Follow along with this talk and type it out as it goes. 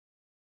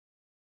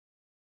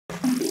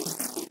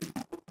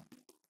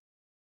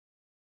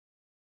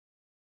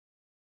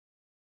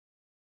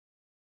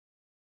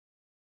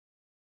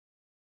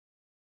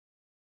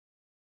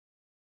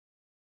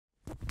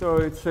So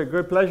it's a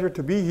great pleasure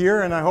to be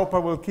here, and I hope I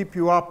will keep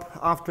you up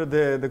after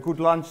the good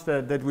lunch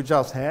that we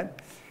just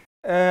had.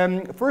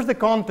 First, the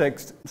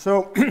context.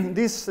 So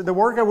the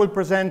work I will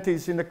present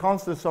is in the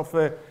context of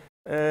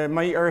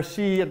my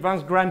ERC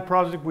Advanced Grant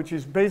project, which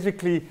is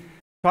basically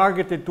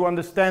targeted to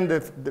understand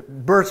the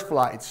birth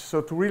flights.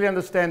 So to really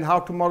understand how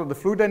to model the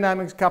fluid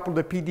dynamics, couple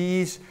the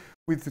PDEs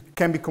with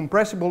can be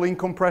compressible,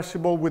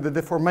 incompressible, with the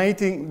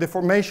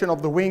deformation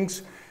of the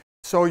wings.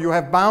 So you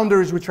have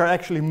boundaries which are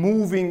actually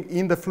moving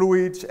in the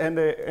fluids,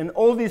 and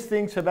all these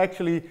things have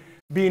actually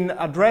been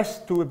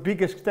addressed to a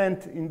big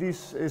extent in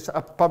this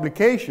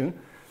publication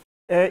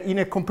in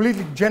a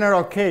completely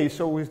general case.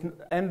 So with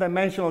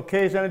n-dimensional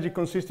case, energy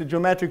consistent,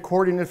 geometric,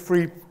 coordinate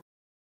free,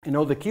 and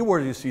all the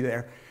keywords you see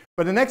there.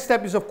 But the next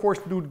step is, of course,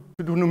 to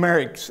do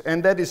numerics,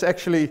 and that is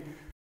actually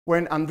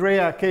when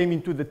Andrea came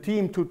into the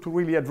team to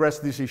really address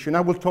this issue. And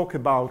I will talk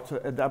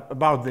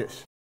about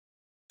this.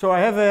 So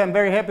I'm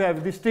very happy I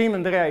have this team.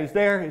 Andrea is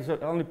there,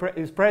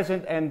 is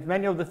present, and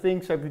many of the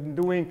things I've been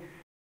doing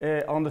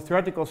on the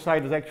theoretical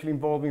side is actually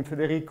involving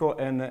Federico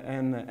and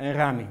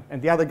Rami. And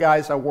the other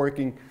guys are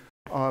working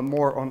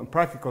more on the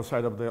practical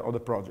side of the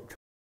project.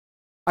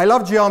 I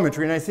love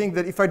geometry, and I think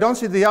that if I don't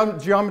see the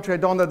geometry, I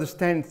don't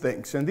understand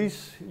things. And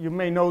this, you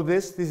may know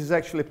this is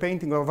actually a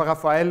painting of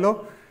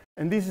Raffaello,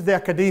 and this is the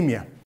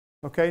Academia.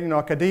 Okay, you know,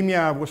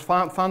 Academia was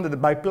founded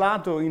by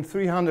Plato in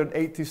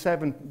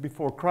 387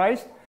 before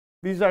Christ.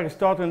 This is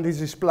Aristotle, and this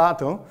is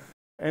Plato.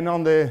 And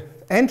on the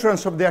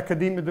entrance of the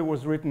Academia, there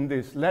was written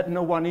this: let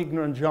no one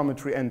ignorant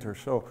geometry enter.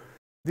 So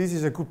this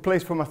is a good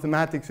place for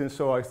mathematics, and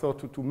so I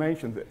thought to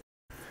mention this.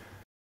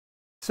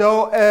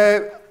 So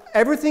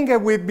everything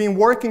that we've been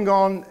working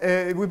on,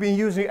 we've been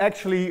using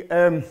actually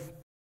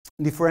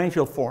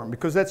differential form,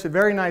 because that's a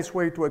very nice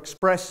way to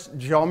express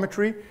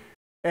geometry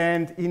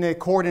and in a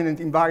coordinate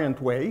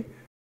invariant way.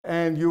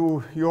 And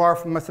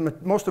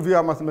most of you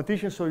are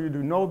mathematicians, so you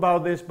do know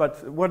about this.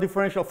 But what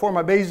differential form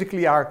are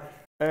basically are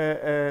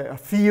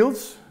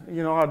fields,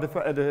 you know,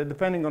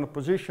 depending on the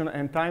position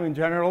and time in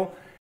general,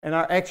 and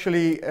are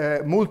actually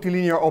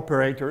multilinear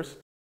operators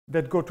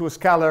that go to a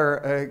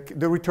scalar,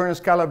 they return a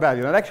scalar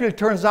value. And actually, it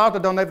turns out, I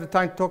don't have the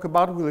time to talk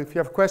about it. Well, if you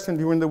have questions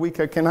during the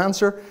week, I can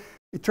answer.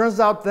 It turns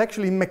out that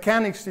actually in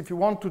mechanics, if you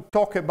want to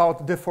talk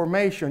about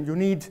deformation, you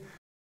need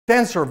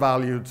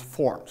tensor-valued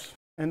forms.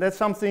 And that's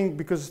something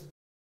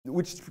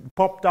which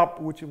popped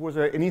up, which was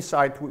an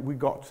insight we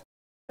got.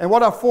 And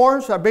what are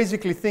forms? Are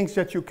basically things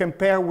that you can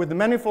pair with the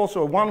manifold.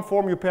 So one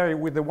form you pair it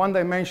with the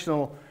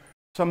one-dimensional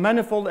some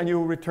manifold, and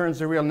you returns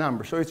the real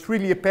number. So it's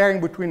really a pairing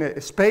between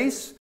a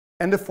space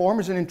and the form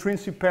is an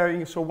intrinsic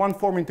pairing. So one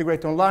form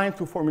integrate on line,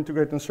 two form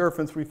integrate on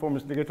surface, three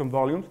forms integrate on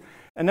volumes.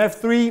 And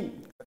F3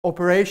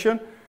 operation,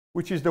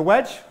 which is the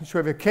wedge. So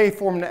you have a K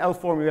form and an L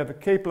form. You have a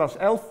K plus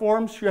L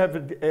forms. You have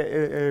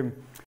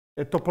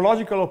a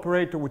topological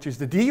operator, which is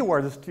the D,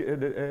 where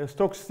the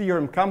Stokes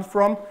theorem comes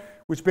from,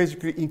 which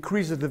basically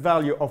increases the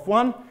value of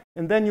 1.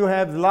 And then you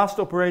have the last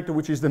operator,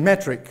 which is the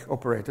metric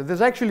operator.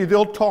 There's actually, the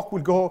old talk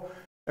will go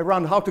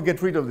around how to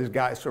get rid of this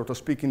guy, so to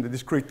speak, in the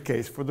discrete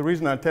case, for the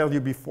reason I tell you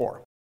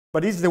before.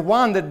 But it's the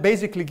one that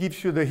basically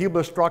gives you the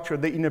Hilbert structure,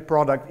 the inner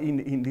product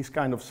in this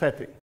kind of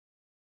setting.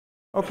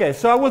 Okay,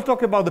 so I will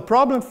talk about the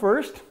problem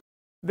first,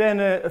 then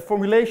a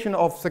formulation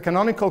of the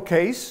canonical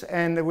case,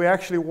 and we're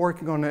actually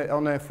working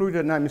on a fluid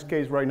dynamics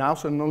case right now,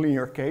 so a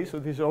nonlinear case. So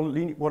this is all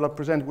what I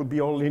present will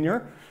be all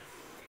linear.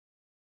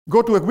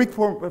 Go to a quick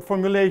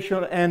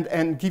formulation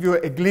and give you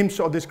a glimpse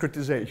of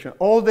discretization.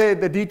 All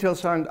the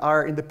details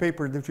are in the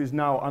paper which is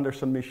now under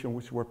submission,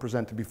 which were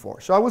presented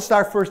before. So I will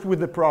start first with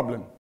the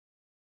problem.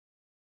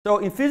 So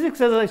in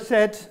physics, as I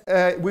said,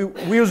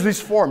 we use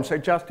these forms I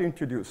just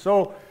introduced.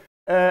 So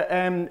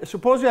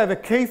suppose you have a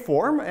K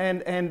form,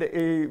 and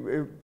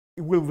it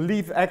will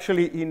leave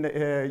actually in,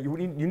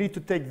 you need to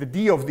take the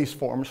D of this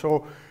form.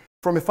 So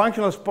from a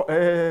functional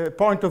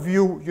point of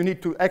view, you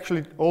need to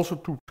actually also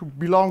to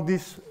belong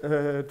this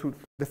to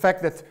the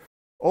fact that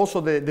also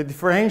the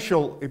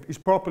differential is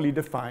properly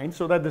defined,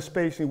 so that the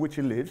space in which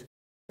it lives.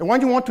 And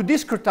when you want to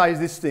discretize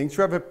these things,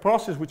 you have a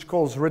process which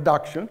calls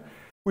reduction,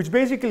 which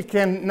basically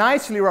can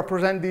nicely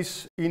represent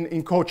this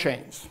in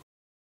cochains.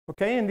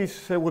 Okay, and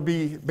this would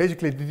be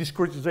basically the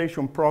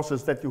discretization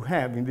process that you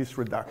have in this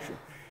reduction.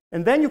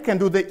 And then you can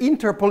do the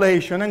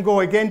interpolation and go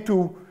again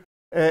to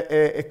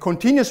a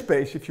continuous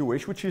space, if you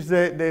wish, which is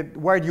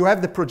where you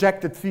have the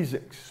projected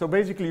physics. So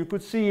basically, you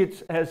could see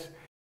it as,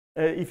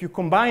 if you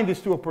combine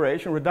these two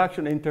operations,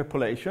 reduction and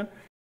interpolation,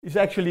 is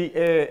actually,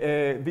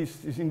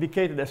 this is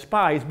indicated as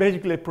pi. It's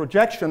basically a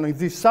projection of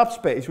this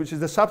subspace, which is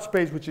the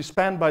subspace which is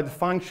spanned by the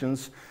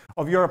functions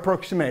of your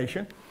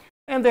approximation.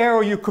 And the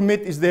error you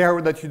commit is the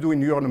error that you do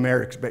in your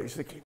numerics,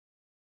 basically.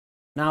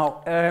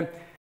 Now,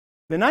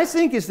 the nice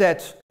thing is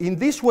that in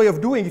this way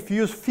of doing, if you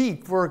use phi,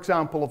 for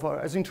example,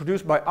 as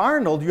introduced by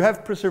Arnold, you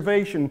have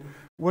preservation,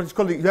 what is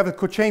called, you have a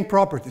cochain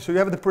property. So you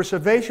have the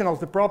preservation of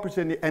the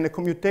property and a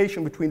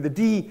commutation between the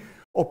D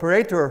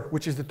operator,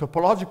 which is the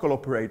topological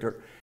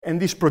operator,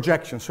 and this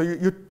projection. So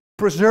you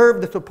preserve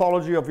the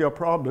topology of your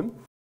problem.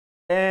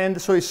 And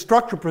so it's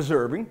structure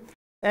preserving.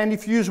 And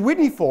if you use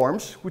Whitney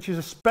forms, which is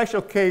a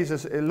special case,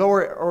 as a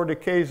lower order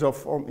case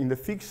of in the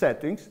fixed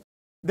settings,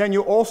 then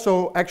you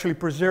also actually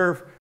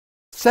preserve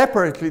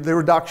separately the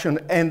reduction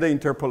and the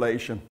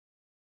interpolation,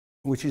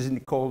 which is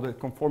called the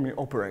conforming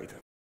operator.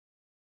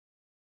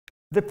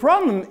 The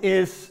problem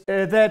is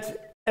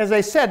that, as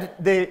I said,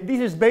 this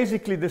is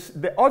basically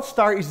the odd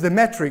star is the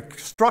metric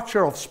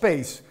structure of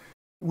space,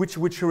 which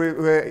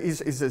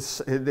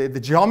is the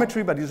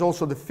geometry, but is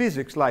also the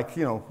physics, like,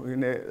 you know,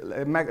 in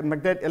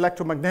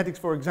electromagnetics,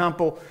 for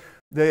example,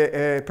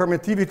 the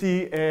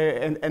permittivity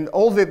and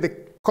all the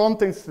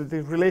contents that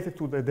is related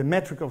to the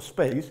metric of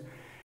space.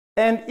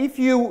 And if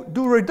you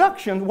do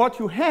reduction, what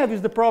you have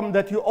is the problem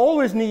that you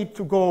always need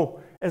to go,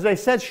 as I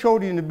said,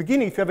 showed you in the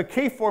beginning, if you have a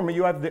K form and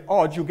you have the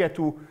odds, you get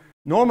to,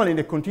 normally in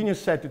the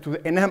continuous set, to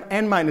the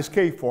n minus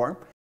K form.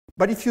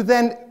 But if you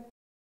then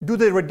do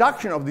the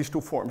reduction of these two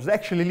forms, they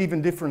actually live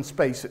in different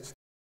spaces.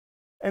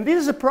 And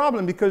this is a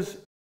problem because,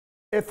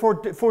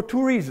 for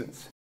two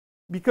reasons.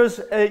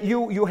 Because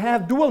you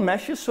have dual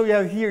meshes, so you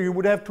have here, you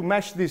would have to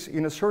mesh this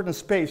in a certain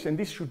space, and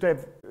this should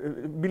have,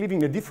 be living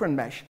in a different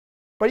mesh.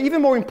 But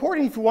even more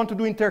important, if you want to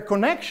do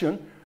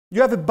interconnection,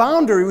 you have a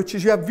boundary, which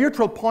is you have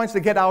virtual points that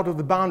get out of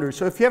the boundary.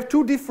 So if you have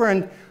two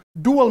different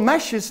dual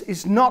meshes,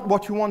 is not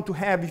what you want to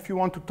have if you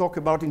want to talk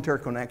about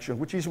interconnection,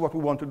 which is what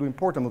we want to do in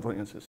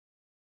port-Hamiltonian systems.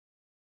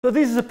 So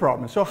this is a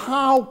problem. So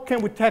how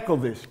can we tackle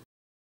this?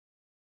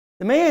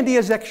 The main idea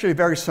is actually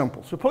very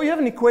simple. Suppose you have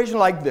an equation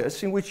like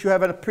this, in which you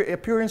have an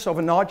appearance of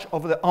an odge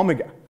of the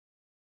omega.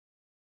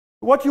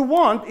 What you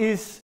want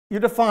is, you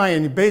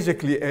define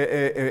basically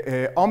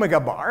a omega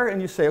bar,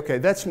 and you say, okay,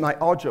 that's my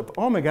odge of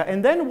omega.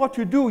 And then what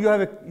you do,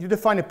 you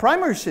define a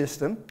primary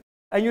system,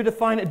 and you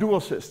define a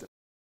dual system.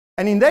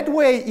 And in that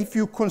way, if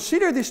you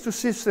consider these two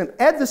systems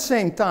at the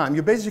same time,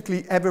 you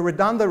basically have a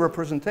redundant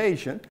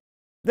representation.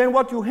 Then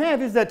what you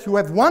have is that you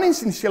have one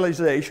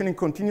initialization in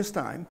continuous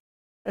time,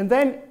 and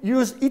then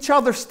use each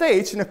other's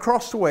states in a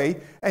crossed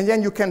way, and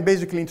then you can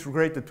basically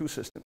integrate the two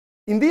systems.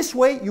 In this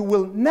way, you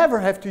will never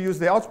have to use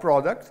the odds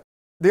product,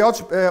 the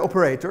odds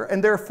operator,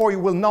 and therefore you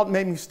will not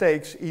make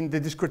mistakes in the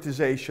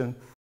discretization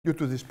due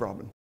to this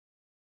problem.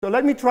 So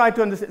let me try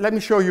to understand, let me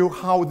show you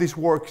how this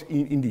works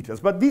in details.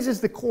 But this is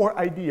the core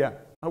idea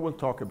I will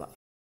talk about.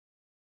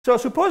 So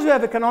suppose you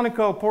have a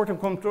canonical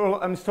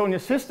port-Hamiltonian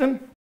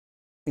system,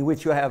 in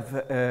which you have,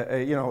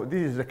 you know,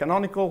 this is a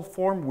canonical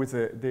form with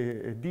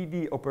the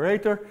DD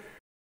operator.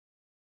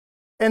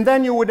 And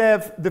then you would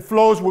have, the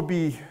flows would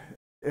be,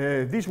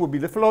 these would be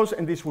the flows,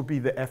 and this would be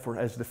the effort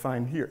as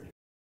defined here.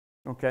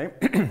 Okay?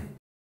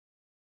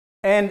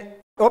 And,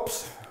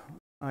 oops,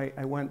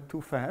 I went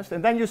too fast.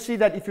 And then you see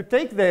that if you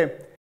take the,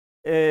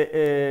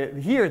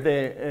 here,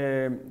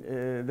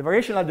 the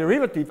variational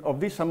derivative of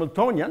this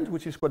Hamiltonian,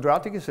 which is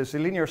quadratic, it's a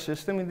linear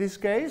system in this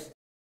case,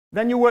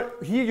 then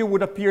here you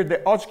would appear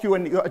the odds Q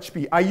and the odds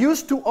P. I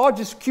use two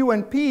odds Q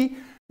and P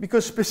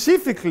because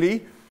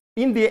specifically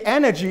in the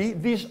energy,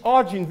 this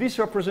odds in this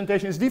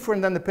representation is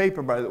different than the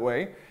paper, by the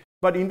way.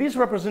 But in this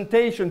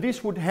representation,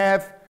 this would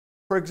have,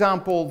 for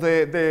example,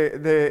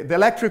 the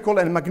electrical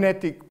and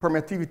magnetic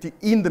permittivity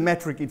in the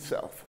metric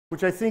itself,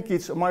 which I think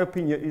is, in my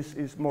opinion,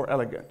 is more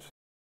elegant.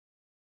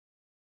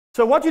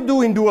 So what you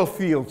do in dual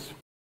fields?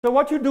 So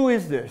what you do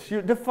is this.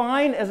 You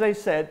define, as I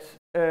said,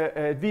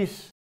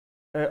 this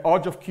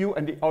odds of Q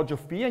and the odds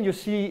of P, and you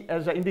see,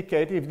 as I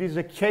indicated, if this is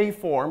a K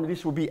form,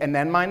 this will be an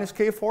n minus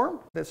K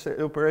form. That's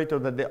the operator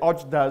that the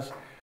odds does,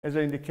 as I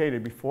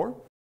indicated before.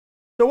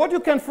 So what you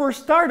can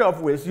first start off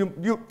with,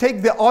 you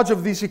take the odds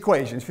of these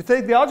equations. If you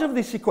take the odds of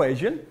this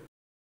equation,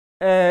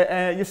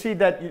 you see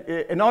that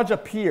an odds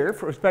appear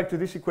with respect to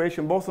this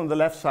equation, both on the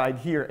left side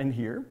here and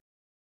here,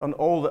 on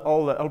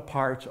all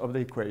parts of the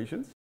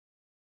equations.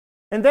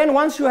 And then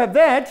once you have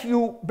that,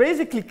 you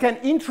basically can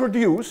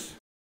introduce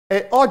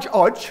an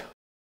odds,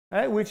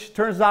 which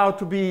turns out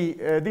to be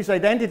this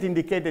identity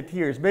indicated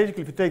here. Is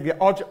basically, if you take the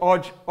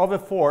odds of a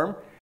form,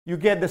 you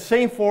get the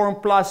same form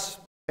plus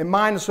a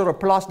minus or a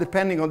plus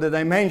depending on the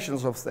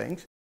dimensions of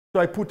things.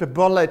 So I put a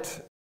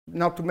bullet,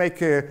 not to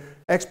make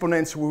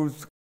exponents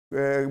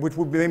which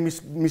would be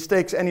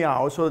mistakes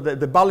anyhow. So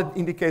the bullet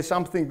indicates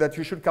something that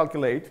you should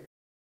calculate.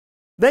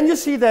 Then you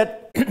see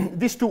that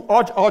these two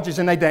odds is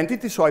an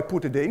identity, so I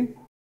put it in.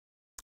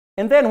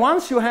 And then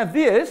once you have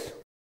this,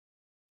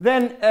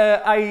 then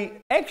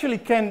I actually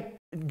can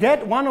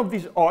get one of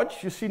these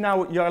odds. You see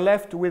now you are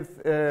left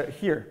with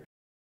here.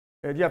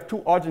 You have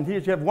two odds, and here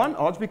you have one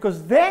odds,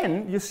 because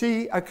then you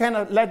see I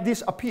cannot let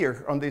this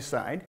appear on this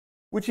side,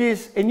 which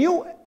is a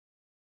new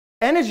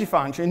energy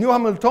function, a new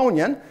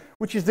Hamiltonian,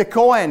 which is the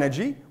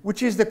co-energy,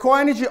 which is the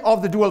co-energy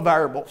of the dual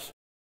variables.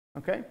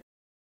 Okay?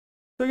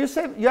 So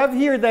you have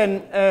here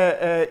then,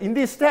 in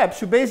these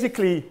steps, you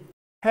basically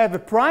have a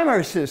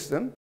primary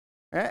system,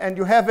 and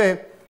you have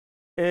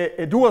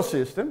a dual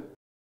system.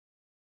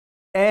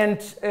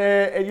 And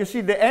you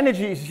see the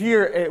energy is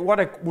here, what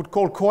I would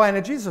call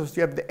co-energy. So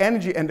you have the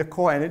energy and the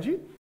co-energy.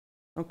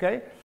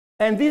 Okay?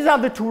 And these are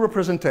the two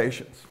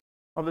representations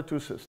of the two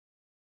systems.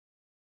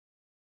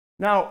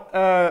 Now,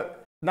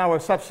 now I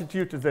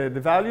substituted the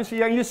values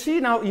here, and you see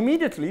now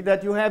immediately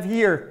that you have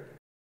here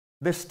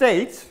the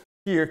states,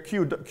 here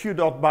Q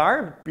dot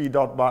bar,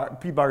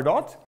 P bar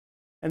dot,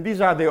 and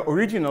these are the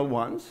original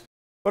ones.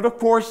 But of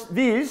course,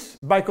 these,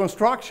 by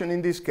construction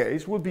in this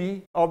case, will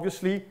be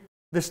obviously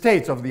the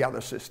states of the other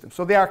system.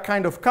 So they are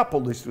kind of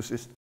coupled, these two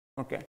systems.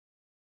 Okay.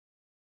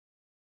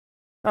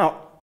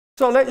 Now,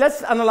 so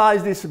let's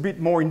analyze this a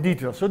bit more in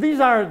detail. So these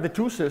are the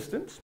two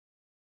systems.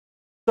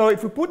 So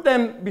if we put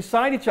them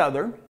beside each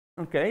other,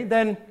 okay,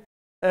 then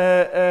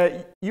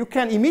you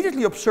can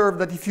immediately observe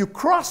that if you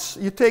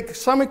take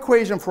some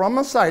equation from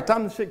one side,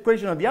 some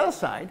equation on the other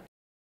side,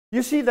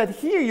 you see that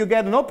here you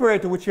get an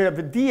operator which you have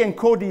a D and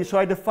co-D. So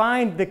I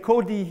defined the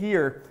co-D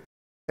here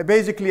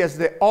basically as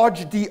the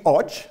OJ D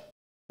OJ,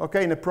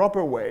 okay, in a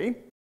proper way.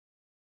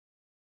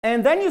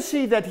 And then you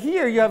see that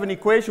here you have an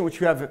equation which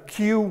you have a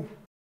Q,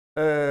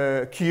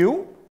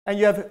 Q, and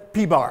you have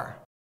P bar,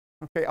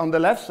 okay, on the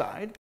left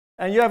side.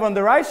 And you have on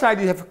the right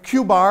side, you have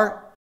Q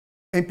bar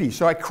and P.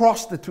 So I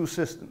crossed the two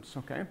systems,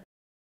 okay?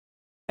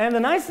 And the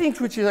nice thing,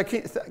 which is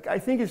I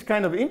think is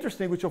kind of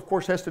interesting, which of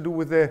course has to do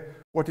with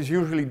what is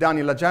usually done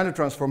in Legendre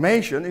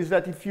transformation, is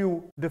that if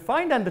you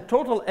define then the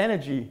total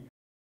energy,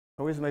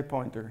 oh, where's my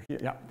pointer? Here,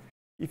 yeah.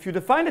 If you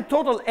define the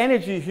total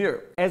energy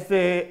here as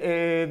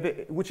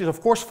which is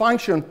of course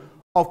function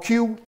of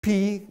Q,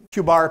 P,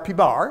 Q bar, P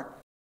bar,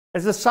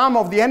 as the sum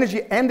of the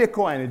energy and the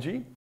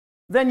co-energy,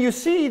 then you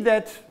see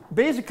that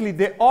basically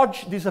the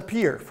OJ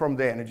disappear from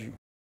the energy.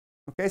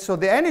 Okay, so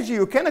the energy,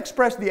 you can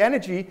express the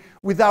energy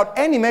without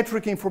any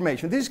metric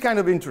information. This is kind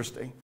of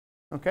interesting.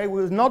 Okay,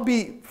 will not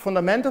be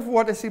fundamental for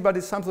what I see, but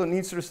it's something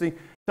interesting,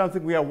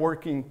 something we are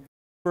working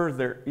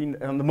further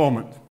on the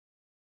moment.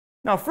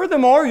 Now,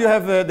 furthermore, you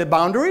have the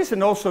boundaries,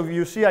 and also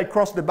you see I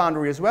crossed the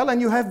boundary as well, and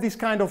you have this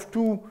kind of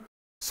two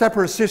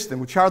separate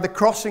systems, which are the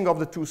crossing of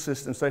the two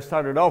systems I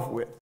started off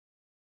with.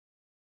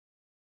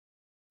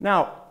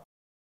 Now,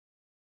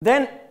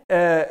 then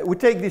we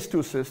take these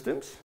two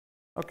systems.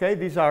 Okay,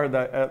 these are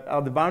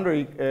the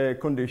boundary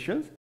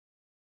conditions.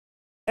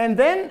 And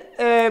then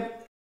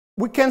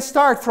we can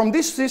start from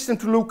this system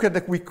to look at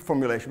the quick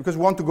formulation, because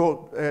we want to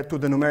go to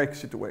the numeric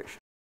situation.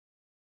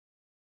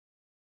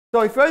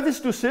 So if I have these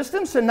two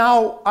systems, and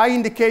now I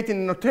indicate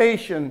in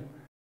notation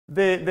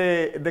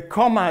the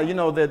comma, you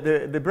know,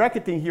 the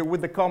bracketing here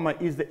with the comma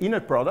is the inner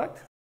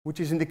product,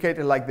 which is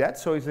indicated like that.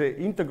 So it's the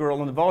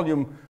integral on the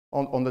volume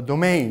on the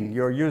domain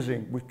you're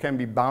using, which can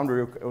be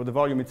boundary or the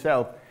volume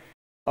itself,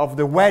 of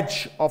the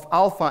wedge of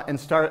alpha and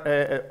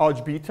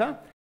OJ beta.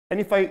 And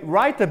if I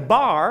write a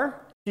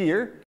bar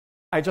here,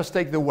 I just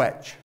take the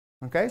wedge.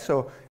 Okay,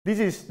 so this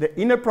is the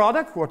inner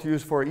product, what you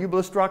use for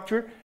Hebel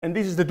structure, and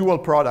this is the dual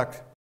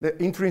product, the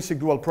intrinsic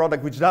dual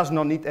product, which does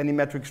not need any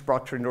metric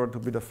structure in order to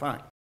be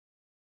defined.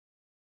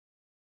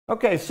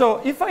 Okay,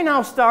 so if I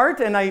now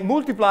start and I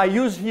multiply,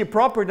 use here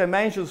proper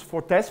dimensions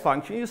for test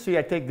function, you see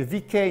I take the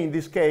VK in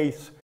this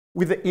case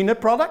with the inner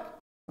product.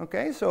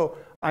 Okay, so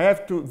I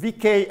have to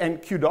VK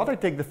and Q dot, I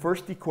take the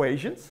first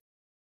equations.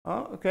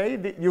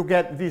 Okay, you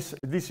get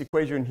this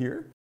equation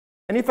here.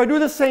 And if I do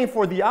the same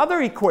for the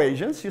other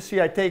equations, you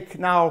see I take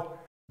now,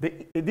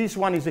 this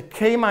one is a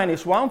K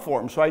minus 1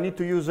 form, so I need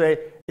to use a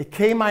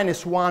K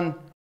minus 1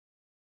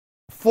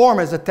 form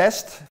as a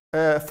test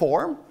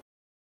form.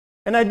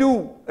 And I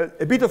do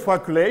a bit of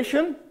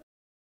calculation.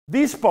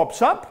 This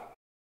pops up,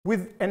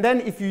 and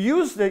then if you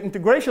use the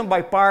integration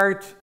by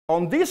part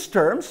on these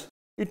terms,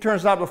 it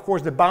turns out, of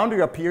course, the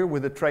boundary appears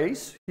with a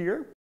trace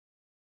here.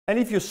 And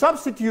if you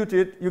substitute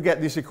it, you get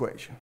this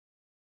equation.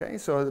 Okay,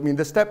 so I mean,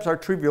 the steps are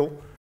trivial.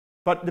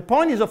 But the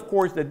point is, of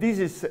course, that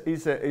this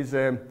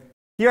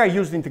here I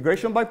used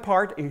integration by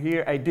part, and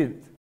here I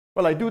didn't.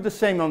 Well, I do the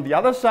same on the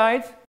other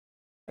side,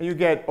 and you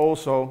get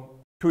also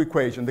two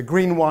equations, the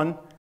green one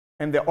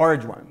and the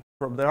orange one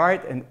from the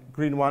right, and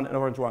green one and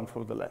orange one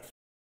from the left.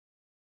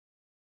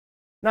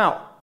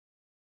 Now,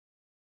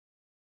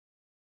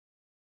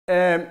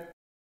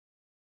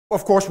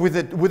 of course, with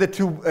the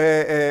two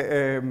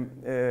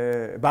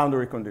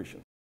boundary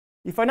conditions.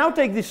 If I now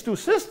take these two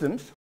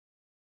systems,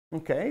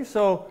 okay,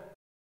 so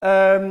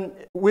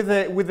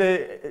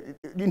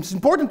it's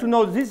important to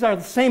know that these are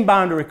the same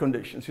boundary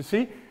conditions. You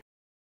see,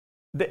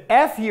 the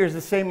F here is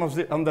the same as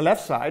on the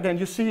left side, and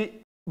you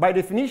see, by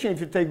definition, if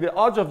you take the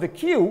odds of the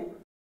Q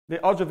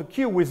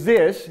with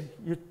this,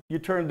 you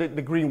turn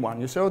the green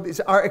one. So these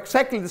are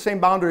exactly the same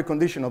boundary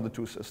condition of the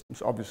two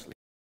systems, obviously.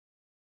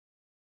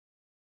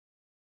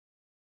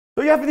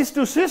 So you have these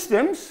two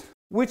systems,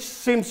 which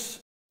seems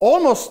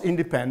almost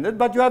independent,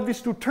 but you have these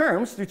two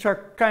terms which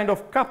are kind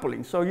of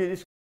coupling. So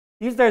is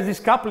there this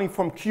coupling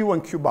from Q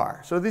and Q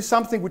bar? So this is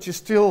something which is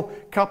still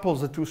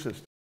couples the two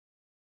systems.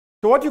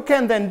 So what you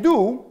can then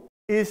do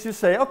is you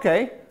say,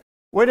 okay,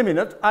 wait a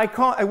minute,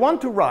 I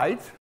want to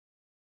write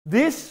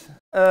this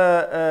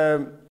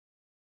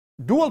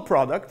dual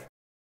product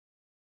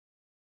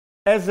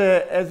as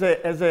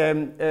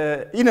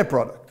a inner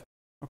product.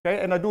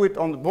 Okay, and I do it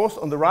on both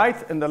on the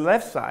right and the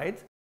left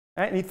side.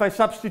 And if I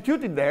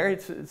substitute it there,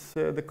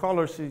 the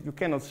colors, you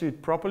cannot see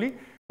it properly.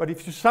 But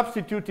if you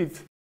substitute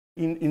it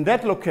in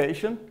that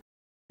location,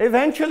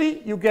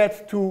 eventually you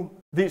get to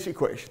these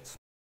equations.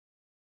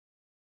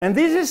 And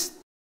this is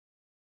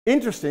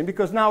interesting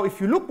because now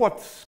if you look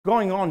what's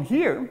going on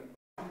here,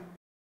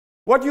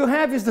 what you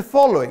have is the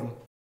following.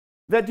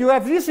 That you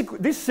have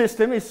this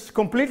system is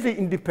completely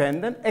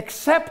independent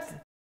except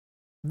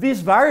this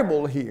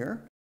variable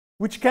here,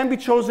 which can be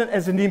chosen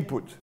as an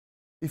input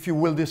if you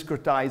will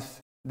discretize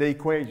the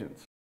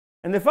equations.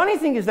 And the funny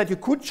thing is that you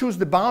could choose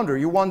the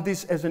boundary. You want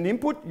this as an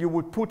input, you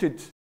would put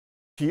it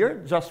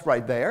here, just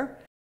right there.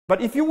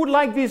 But if you would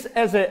like this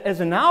as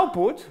an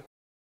output,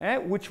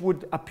 which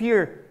would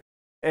appear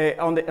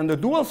on the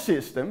dual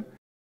system,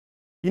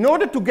 in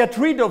order to get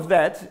rid of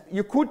that,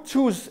 you could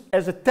choose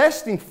as a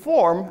testing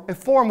form, a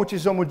form which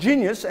is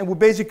homogeneous and would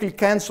basically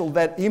cancel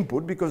that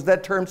input, because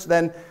that terms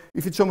then,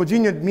 if it's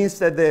homogeneous, it means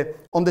that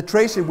on the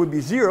trace it would be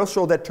 0,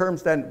 so that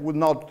terms then would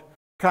not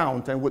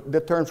count and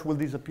the terms will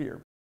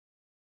disappear.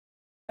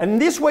 And in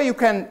this way you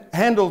can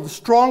handle the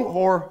strong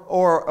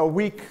or a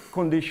weak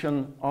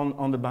condition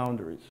on the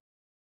boundaries.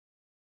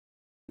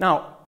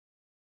 Now,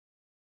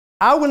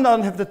 I will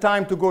not have the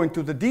time to go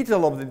into the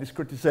detail of the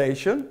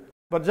discretization,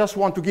 but just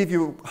want to give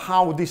you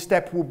how this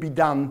step will be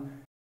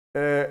done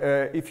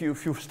if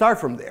you start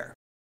from there.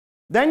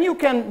 Then you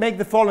can make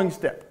the following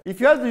step.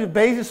 If you have the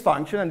basis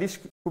function, and this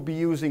could be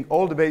using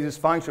all the basis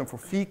function for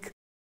phyc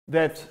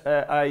that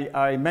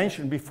I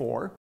mentioned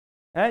before,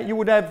 you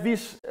would have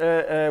this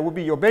would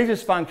be your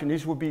basis function.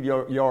 This would be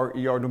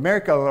your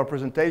numerical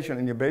representation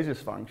in your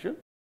basis function.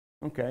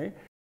 Okay.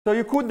 So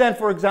you could then,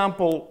 for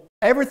example,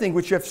 everything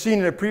which you have seen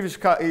in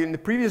the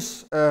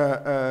previous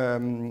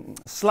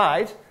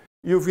slide,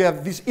 if you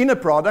have this inner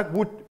product,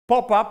 would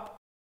pop up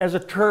as a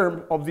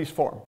term of this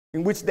form,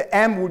 in which the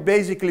m would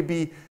basically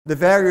be the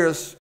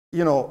various,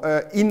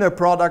 inner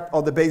product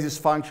of the basis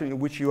function in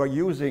which you are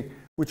using,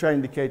 which are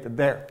indicated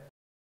there.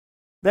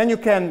 Then you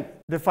can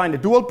define the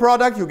dual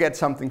product. You get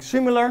something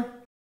similar,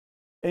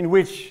 in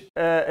which,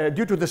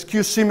 due to the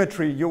skew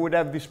symmetry, you would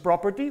have this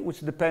property,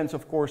 which depends,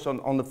 of course,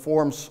 on the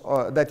forms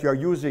that you are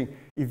using.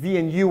 If v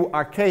and u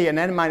are k and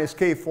n minus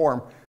k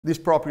form, this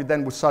property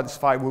then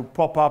will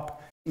pop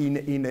up in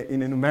the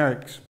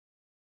numerics.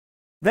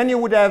 Then you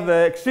would have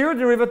exterior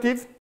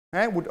derivative,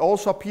 would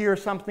also appear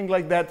something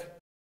like that.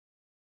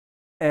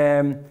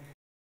 And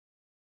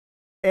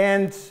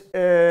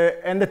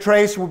the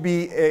trace would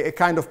be a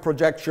kind of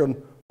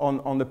projection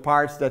on the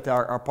parts that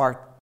are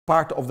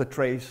part of the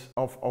trace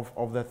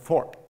of that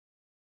form.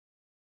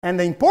 And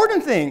the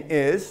important thing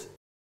is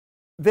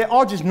the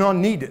odge is not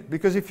needed,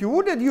 because if you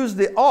would have used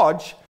the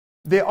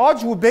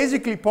odge would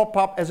basically pop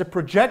up as a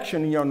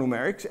projection in your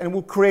numerics and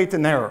will create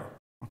an error.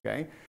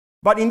 Okay?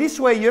 But in this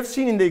way, you have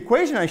seen in the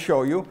equation I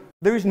show you,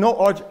 there is no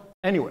odge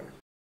anywhere.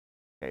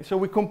 Okay? So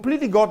we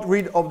completely got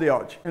rid of the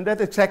odge, and that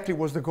exactly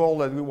was the goal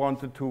that we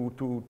wanted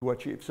to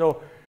achieve.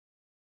 So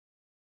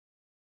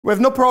we have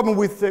no problem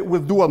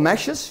with dual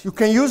meshes. You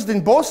can use it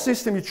in both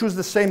systems. You choose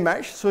the same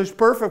mesh, so it's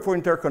perfect for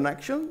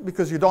interconnection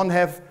because you don't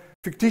have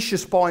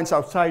fictitious points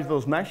outside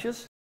those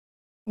meshes.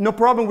 No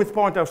problem with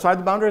point outside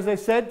the boundary, as I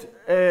said.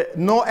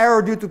 No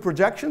error due to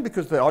projection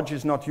because the odge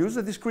is not used,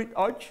 a discrete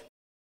odge.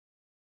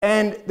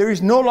 And there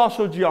is no loss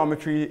of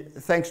geometry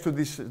thanks to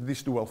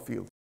this dual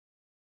field.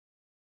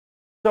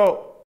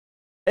 So,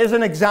 as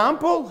an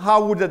example,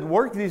 how would that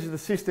work? This is the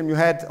system you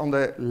had on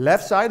the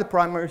left side, the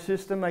primary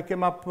system I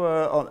came up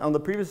on the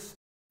previous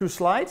two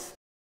slides.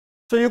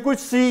 So you could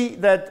see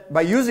that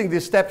by using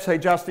the steps I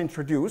just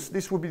introduced,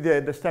 this would be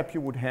the step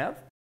you would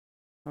have.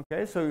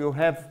 Okay, so you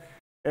have,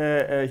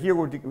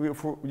 here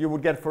you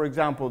would get, for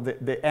example,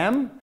 the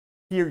m.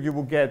 Here you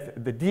will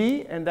get the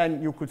d, and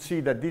then you could see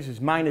that this is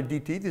minus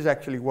dt. This is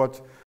actually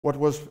what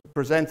was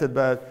presented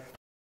by,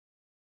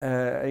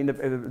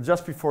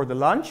 just before the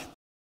lunch.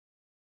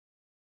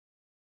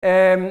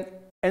 And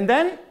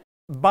then,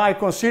 by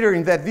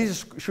considering that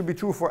this should be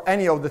true for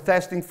any of the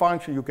testing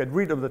function, you get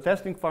rid of the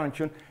testing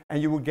function,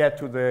 and you will get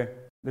to the,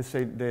 let's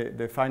say,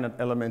 the finite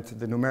element,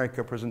 the numeric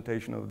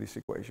representation of this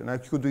equation. I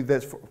could do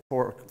this,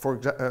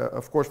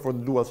 of course, for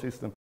the dual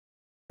system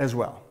as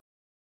well.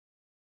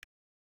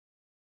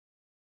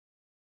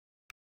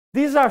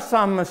 These are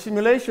some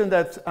simulations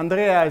that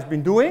Andrea has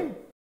been doing.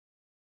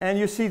 And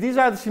you see, these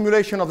are the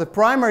simulation of the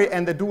primary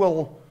and the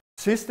dual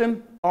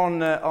system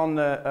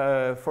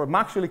for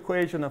Maxwell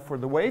equation and for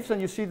the waves.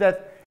 And you see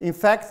that, in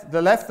fact, the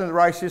left and the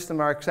right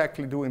system are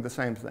exactly doing the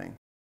same thing.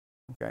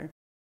 Okay?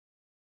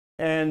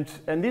 And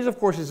this, of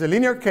course, is a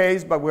linear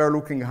case, but we are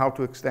looking how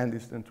to extend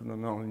this into the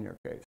nonlinear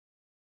case.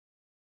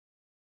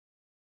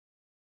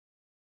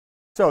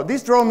 So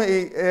this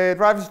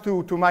drives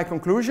to my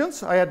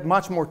conclusions. I had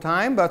much more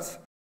time, but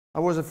I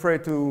was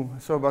afraid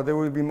but there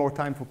will be more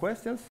time for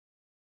questions.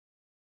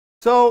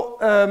 So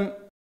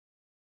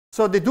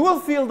the dual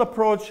field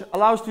approach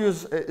allows to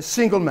use a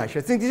single mesh.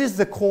 I think this is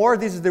the core.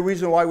 This is the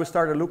reason why we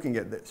started looking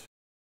at this.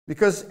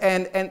 Because,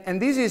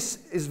 and this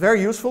is very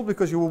useful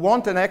because you will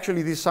want, and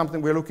actually this is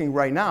something we're looking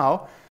right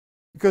now,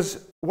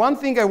 because one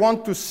thing I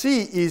want to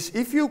see is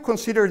if you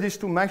consider these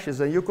two meshes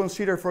and you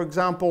consider, for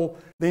example,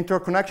 the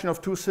interconnection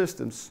of two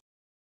systems,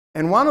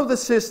 And one of the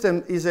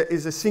systems is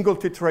a single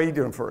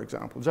tetrahedron, for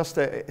example, just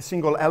a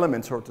single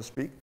element, so to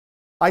speak.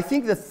 I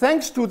think that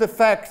thanks to the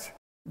fact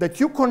that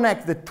you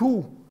connect the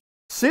two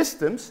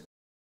systems,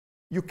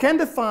 you can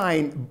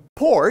define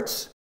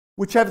ports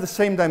which have the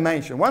same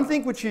dimension. One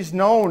thing which is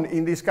known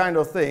in these kind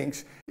of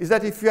things is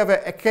that if you have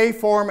a k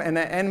form and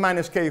an n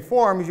minus k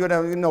form, you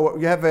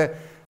have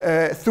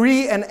a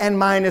 3 and n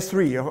minus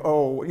 3.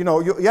 Or,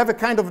 you have a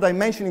kind of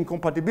dimension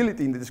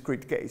incompatibility in the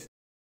discrete case.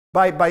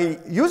 By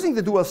using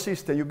the dual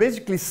system, you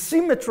basically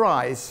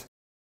symmetrize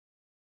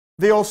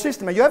the whole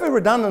system. And you have a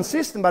redundant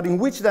system, but in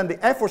which then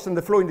the efforts and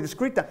the flow in the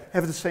discrete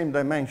have the same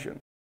dimension,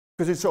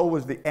 because it's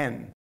always the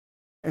n.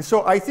 And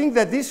so I think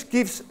that this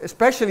gives,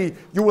 especially,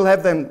 you will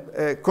have them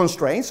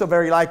constraints, so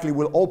very likely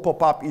will all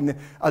pop up in the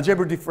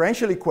algebraic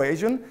differential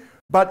equation.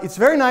 But it's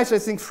very nice, I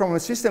think, from a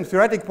system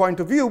theoretic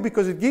point of view,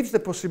 because it gives the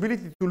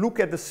possibility to look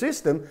at the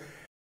system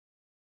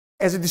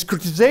as a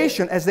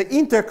discretization, as the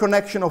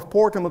interconnection of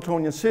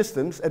port-Hamiltonian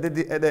systems,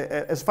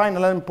 as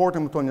final element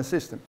port-Hamiltonian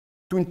system.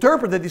 To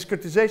interpret the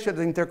discretization as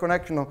the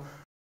interconnection of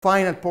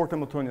finite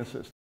port-Hamiltonian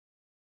systems.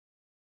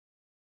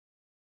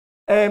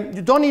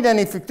 You don't need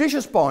any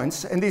fictitious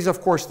points, and this,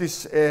 of course,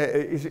 this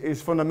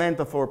is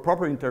fundamental for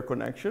proper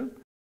interconnection.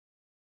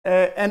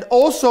 And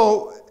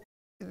also,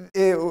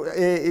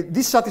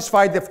 this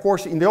satisfied, of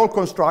course, in the whole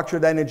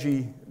constructed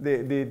energy,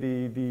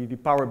 the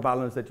power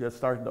balance that you had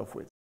started off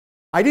with.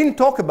 I didn't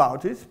talk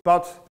about it,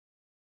 but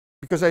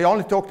because I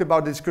only talked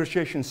about the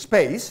discretization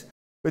space,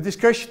 but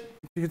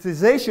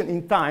discretization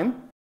in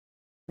time,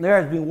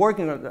 there has been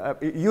working on,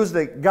 use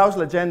the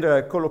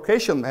Gauss-Legendre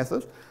collocation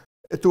method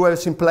to have a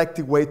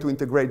symplectic way to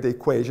integrate the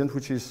equation,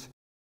 which is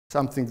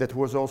something that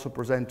was also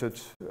presented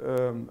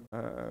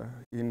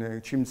in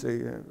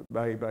Chimsey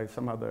by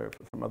some other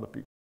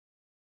people.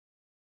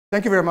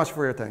 Thank you very much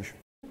for your attention.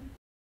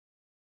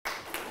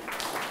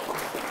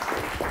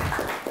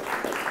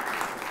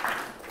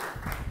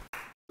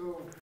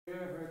 So we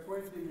have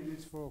 20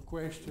 minutes for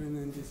question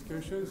and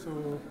discussion,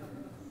 so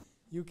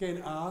you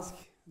can ask,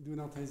 do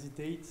not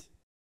hesitate.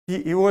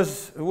 He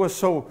was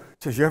so,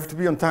 you have to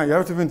be on time, you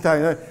have to be on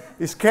time.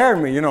 He scared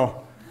me,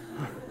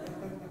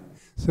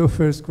 So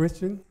first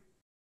question.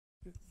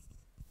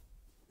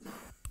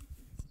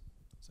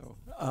 So,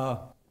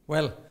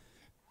 well,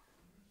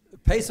 the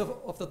pace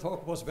of the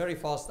talk was very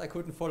fast. I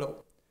couldn't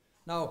follow.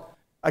 Now,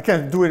 I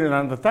can't do it in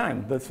another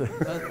time. That's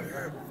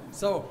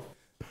so,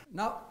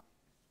 now,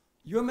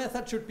 your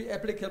method should be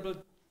applicable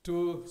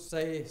to,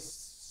 say,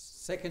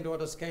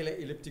 second-order scalar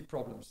elliptic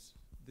problems.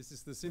 This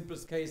is the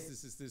simplest case.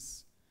 This is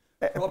this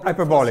problem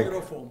hyperbolic. for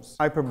zero forms.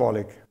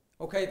 Hyperbolic.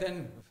 Okay,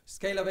 then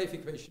scalar wave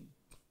equation.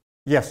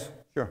 Yes,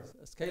 sure.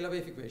 Scalar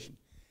wave equation.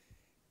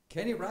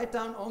 Can you write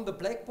down on the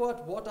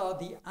blackboard what are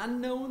the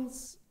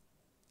unknowns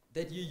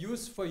that you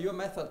use for your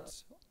method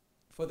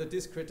for the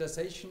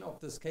discretization of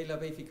the scalar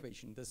wave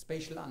equation, the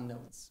spatial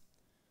unknowns?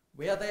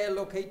 Where they are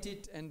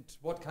located and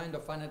what kind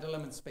of finite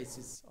element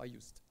spaces are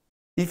used?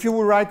 If you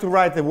were to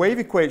write the wave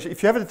equation,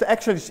 if you have it,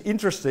 actually it's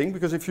interesting,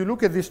 because if you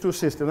look at these two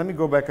systems, let me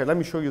go back and let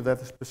me show you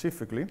that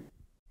specifically.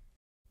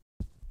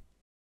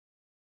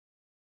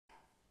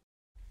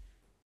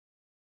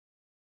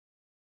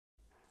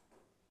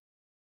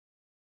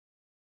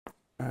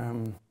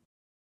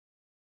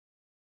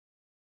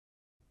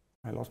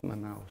 I lost my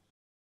mouse.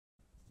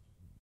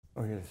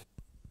 Oh, yes.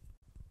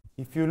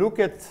 If you look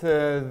at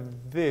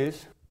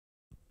this,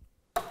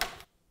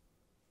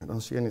 I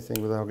don't see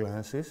anything without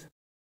glasses.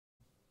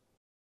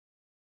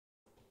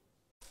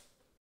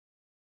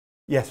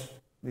 Yes,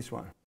 this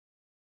one.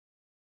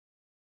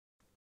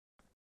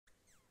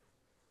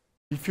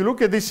 If you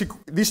look at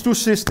these two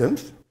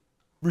systems,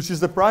 which is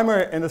the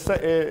primary and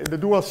the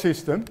dual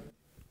system,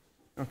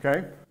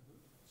 okay?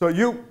 So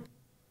you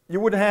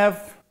would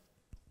have,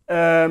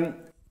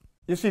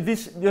 you see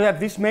this, you have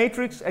this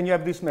matrix and you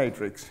have this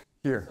matrix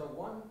here. So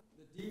one,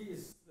 the D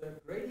is the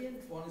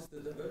gradient, one is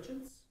the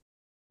divergence?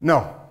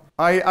 No,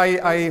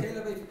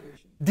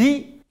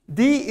 D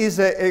is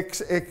a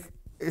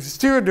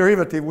stereo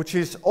derivative, which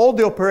is all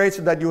the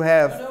operation that you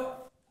have. No,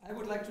 I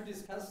would like to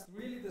discuss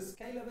really the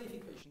scalar wave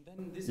equation.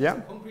 Then this has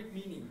a concrete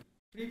meaning.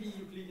 3D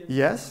Euclidean.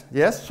 Yes,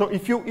 yes. So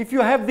if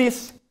you have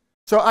this,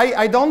 so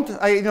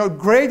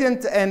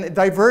gradient and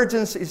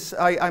divergence is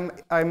I'm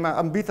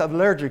a bit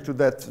allergic to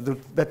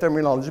that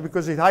terminology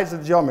because it hides the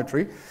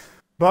geometry,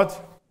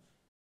 but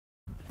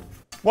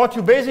what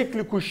you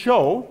basically could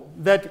show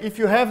that if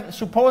you have,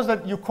 suppose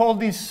that you call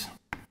this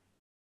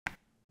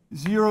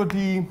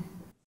 0D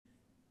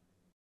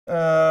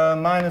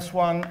minus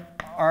 1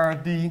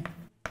 RD,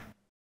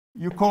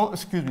 you call,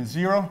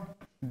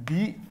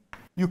 0D,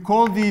 you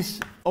call this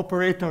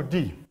operator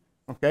D,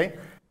 okay?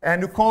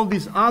 And you call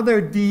this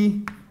other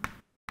D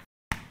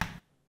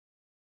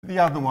the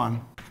other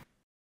one.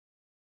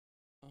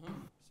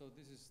 So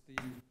this is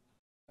the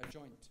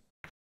adjoint.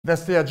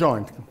 That's the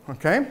adjoint,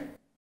 okay?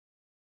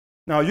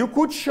 Now you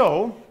could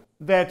show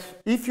that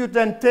if you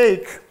then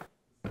take,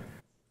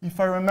 if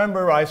I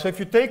remember right, so if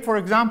you take, for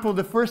example,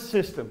 the first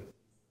system,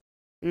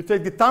 you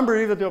take the time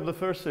derivative of the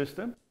first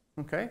system,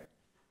 okay?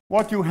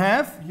 what you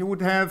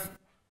would have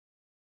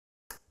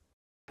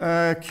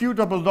Q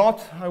double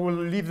dot. I will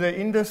leave the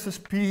indices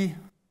P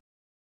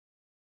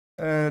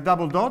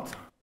double dot.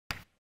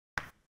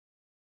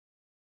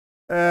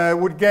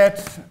 Would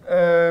get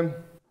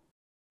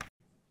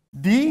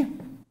D.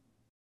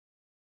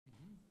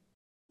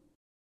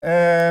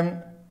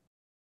 Then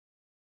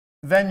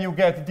you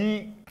get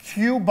D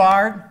Q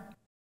bar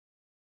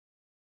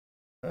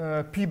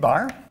P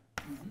bar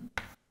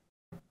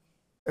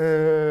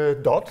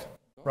dot,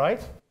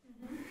 right?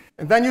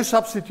 And then you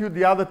substitute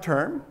the other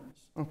term,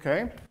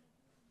 okay?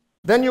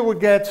 Then you would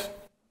get,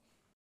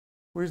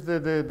 where's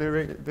the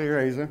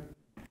eraser?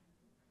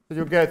 So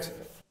you get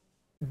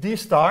D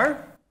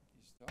star.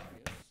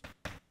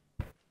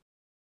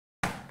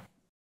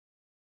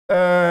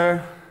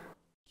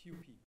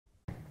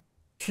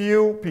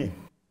 QP. This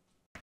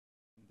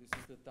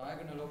is the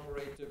diagonal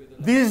operator with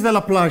the This is the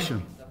Laplacian.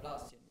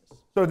 Laplacian,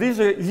 yes. So these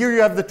are, here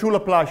you have the two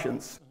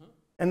Laplacians,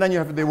 and then you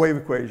have the wave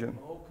equation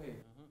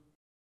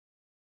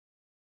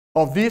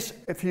of this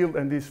field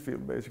and this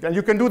field, basically. And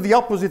you can do the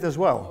opposite as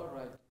well. All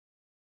right.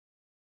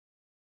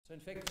 So in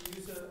fact,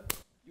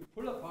 you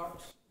pull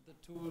apart the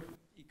two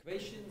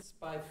equations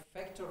by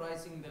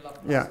factorizing the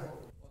Laplacian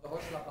or the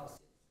Hodge Laplacian.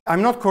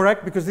 I'm not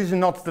correct because this is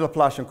not the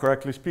Laplacian,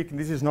 correctly speaking.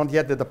 This is not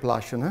yet the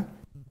Laplacian. Huh?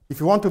 If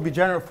you want to be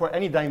general for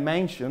any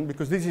dimension,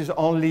 because this is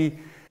only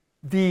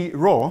d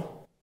rho,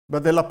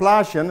 but the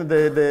Laplacian,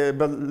 the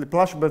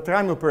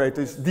Laplacian-Beltrami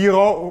operator is d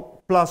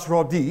rho plus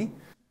rho d.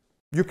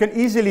 You can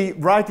easily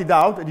write it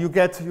out, and you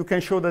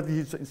can show that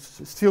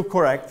it's still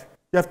correct.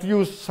 You have to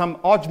use some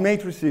Hodge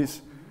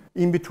matrices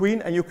in between,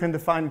 and you can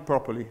define it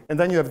properly. And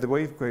then you have the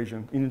wave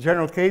equation, in the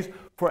general case,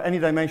 for any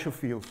dimensional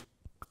fields.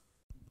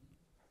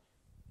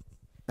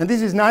 And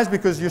this is nice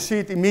because you see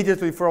it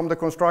immediately from the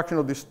construction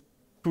of this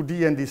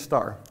 2D and D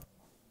star.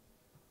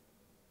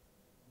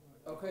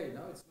 Okay,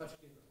 now it's much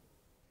clearer.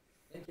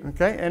 Thank you.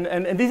 Okay,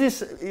 and this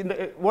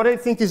is, what I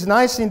think is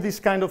nice in this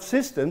kind of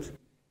systems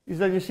is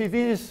that you see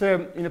this is,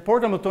 in a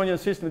port-Hamiltonian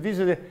system, this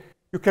is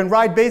you can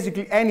write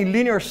basically any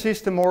linear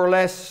system more or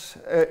less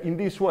in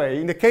this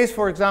way. In the case,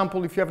 for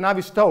example, if you have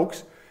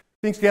Navier-Stokes,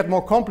 things get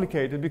more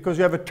complicated because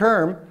you have a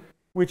term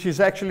which is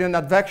actually an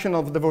advection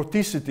of the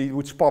vorticity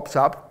which pops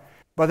up.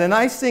 But the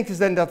nice thing is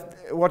then that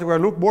what we're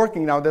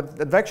working now, that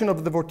the advection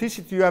of the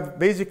vorticity, you have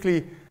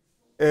basically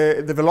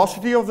the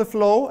velocity of the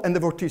flow and the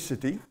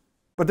vorticity.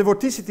 But the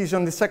vorticity is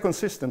on the second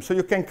system, so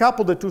you can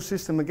couple the two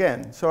systems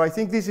again. So I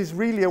think this is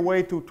really a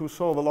way to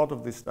solve a lot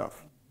of this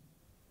stuff.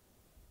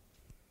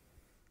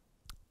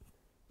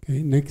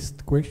 Okay,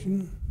 next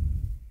question.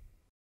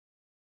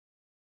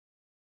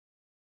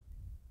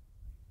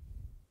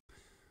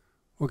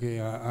 Okay,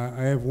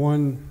 I have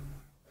one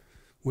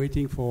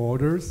waiting for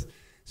others.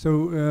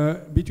 So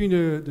between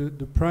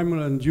the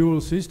primal and dual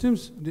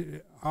systems,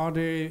 are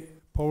there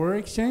power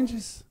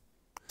exchanges?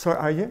 So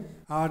are you?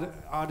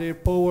 Are there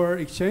power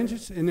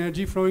exchanges,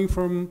 energy flowing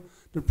from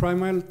the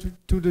primal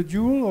to the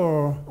dual,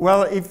 or?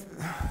 Well, if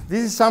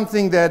this is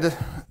something that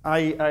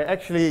I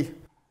actually,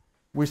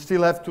 we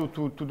still have to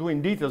do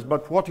in details,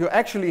 but what you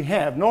actually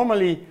have,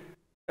 normally,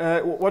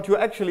 what you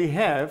actually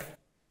have,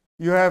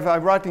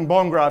 I'm writing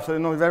bond graphs, I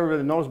don't know if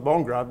everybody knows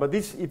bond graph, but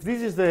if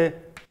this is the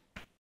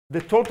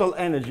total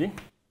energy,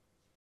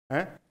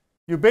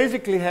 you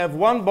basically have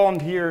one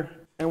bond here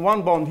and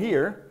one bond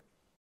here,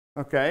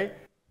 okay?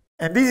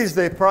 And this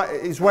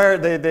is where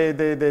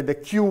the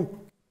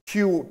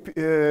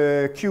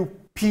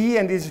QP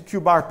and this is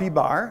Q bar P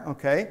bar,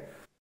 okay?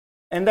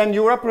 And then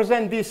you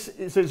represent this,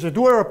 it's a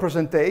dual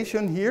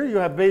representation here. You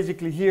have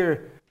basically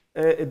here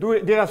a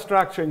Dirac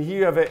structure, and here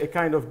you have a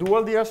kind of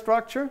dual Dirac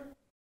structure,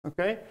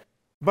 okay?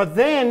 But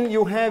then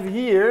you have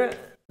here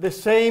the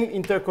same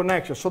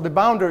interconnection, so the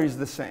boundary is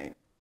the same,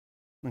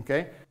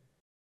 okay?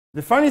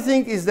 The funny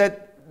thing is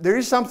that there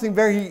is something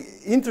very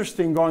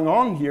interesting going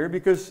on here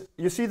because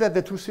you see that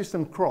the two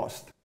systems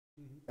crossed.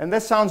 And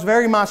that sounds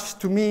very much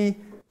to me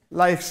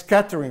like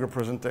scattering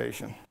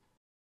representation.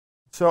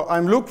 So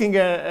I'm looking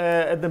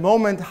at the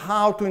moment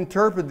how to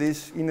interpret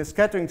this in a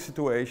scattering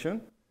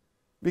situation,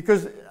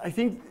 because I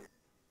think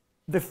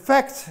the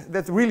fact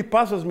that really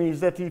puzzles me is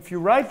that if you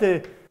write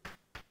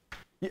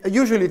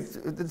usually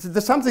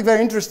there's something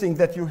very interesting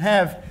that you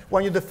have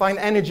when you define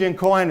energy and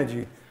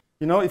co-energy.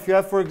 You know, if you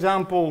have, for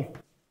example,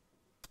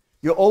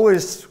 you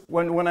always,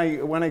 when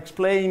I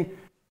explain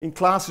in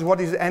classes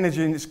what is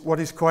energy and what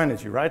is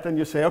co-energy, right? And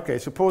you say, okay,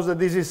 suppose that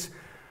this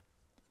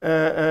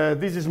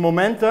is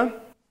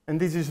momenta and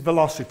this is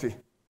velocity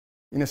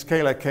in a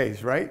scalar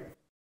case, right?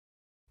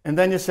 And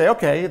then you say,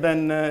 okay,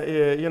 then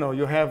you know,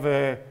 you have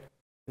this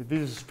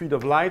is speed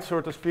of light, so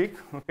to speak.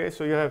 Okay,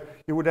 so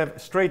you would have a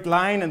straight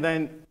line and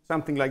then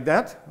something like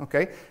that.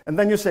 Okay, and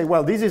then you say,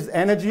 well, this is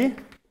energy,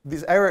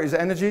 this area is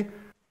energy,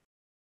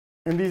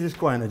 and this is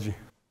co-energy.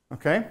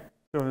 Okay.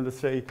 So let's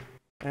say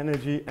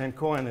energy and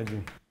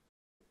co-energy.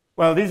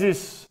 Well, this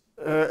is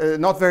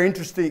not very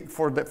interesting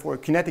for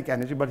kinetic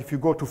energy, but if you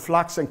go to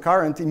flux and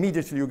current,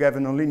 immediately you get a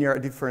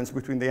nonlinear difference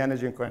between the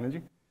energy and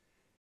co-energy.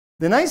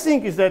 The nice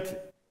thing is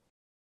that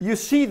you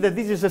see that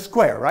this is a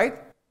square, right?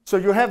 So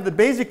you have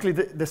basically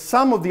the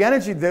sum of the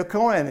energy, the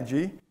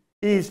co-energy,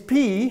 is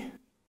P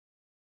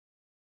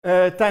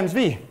times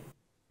V.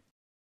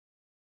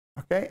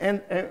 Okay,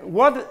 and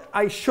what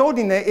I showed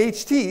in the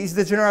HT is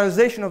the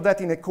generalization of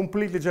that in a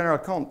completely general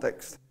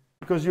context.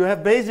 Because you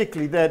have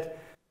basically that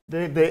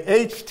the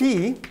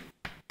HT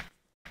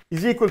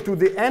is equal to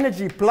the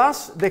energy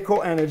plus the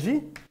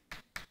co-energy,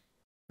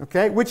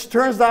 okay, which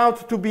turns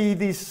out to be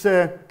this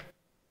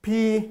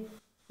P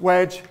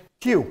wedge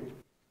Q,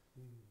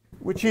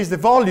 which is the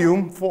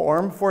volume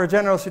form for a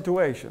general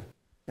situation.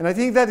 And I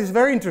think that is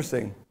very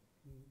interesting.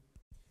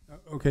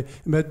 Okay,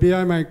 but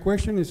behind my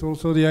question is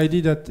also the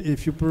idea that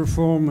if you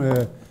perform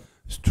a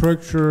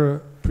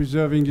structure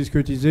preserving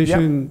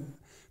discretization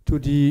to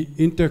the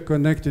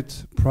interconnected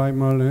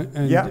primal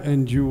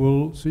and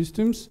dual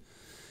systems,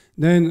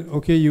 then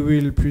okay, you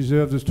will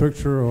preserve the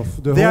structure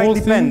of the whole thing. They are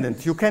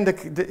independent. You can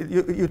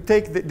you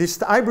take this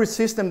hybrid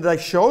system that I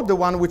showed, the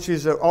one which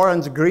is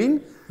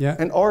orange-green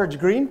and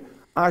orange-green,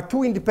 are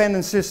two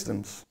independent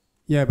systems.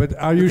 Yeah, but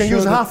are you sure? You can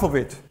use half of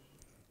it.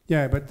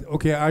 Yeah, but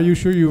okay, are you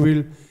sure you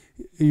will?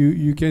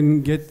 You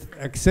can get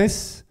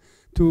access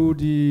to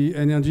the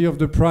energy of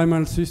the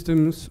primal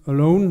systems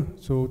alone.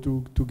 So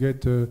to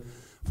get,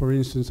 for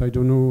instance, I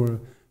don't know,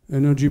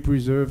 energy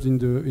preserved in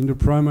the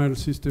primal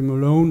system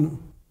alone.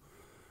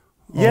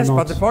 Yes,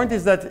 but the point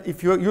is that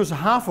if you use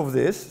half of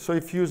this, so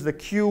if you use the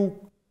Q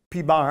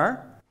P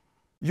bar,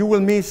 you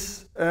will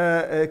miss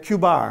Q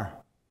bar.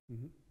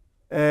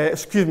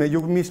 Excuse me,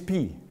 you will miss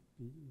P.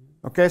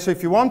 Okay, so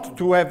if you want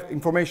to have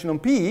information on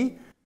P,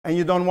 and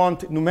you don't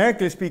want,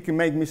 numerically speaking,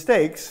 make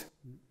mistakes,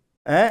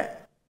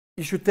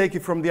 you should take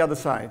it from the other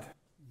side.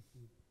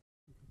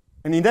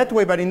 And in that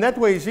way, but in that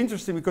way it's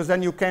interesting because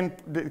then you can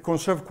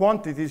conserve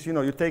quantities, you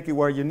know, you take it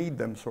where you need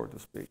them, so to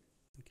speak.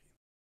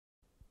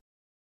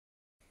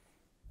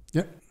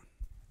 Yeah.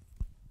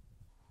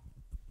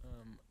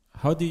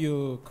 How do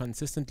you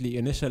consistently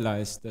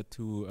initialize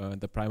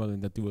the primal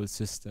and the dual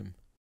system?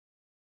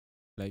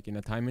 Like in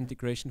a time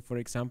integration, for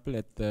example,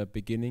 at the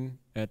beginning,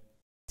 at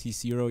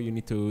T0, you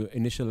need to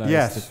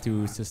initialize the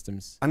two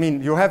systems. I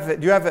mean, you have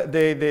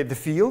the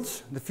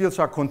fields. The fields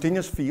are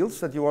continuous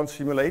fields that you want to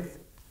simulate,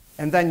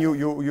 and then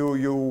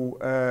you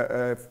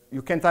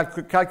can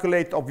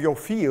calculate of your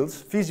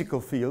fields,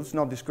 physical fields,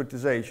 not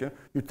discretization.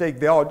 You take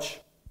the odds,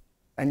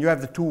 and you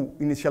have the two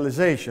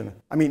initialization.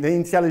 I mean, the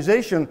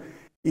initialization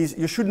is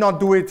you should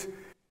not do it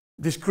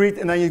discrete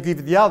and then you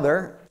give the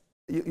other.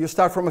 You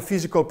start from a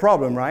physical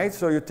problem, right?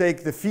 So you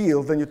take the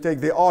field and you take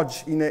the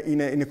odds in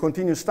a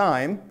continuous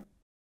time.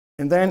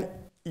 And then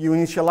you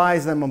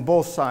initialize them on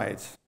both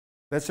sides.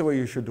 That's the way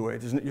you should do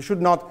it. You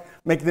should not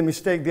make the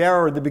mistake, the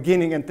error at the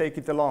beginning and take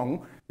it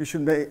along. You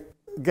should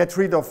get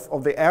rid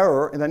of the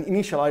error and then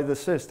initialize the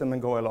system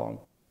and go along.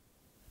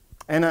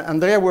 And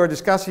Andrea, we were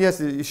discussing, yes,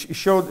 it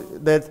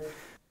showed that,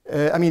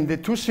 I mean, the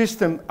two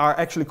systems are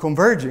actually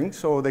converging,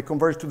 so they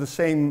converge to the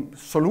same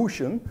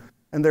solution,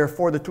 and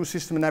therefore the two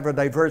systems never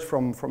diverge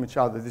from each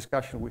other, the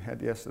discussion we had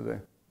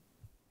yesterday.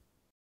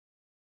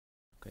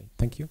 Okay,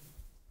 thank you.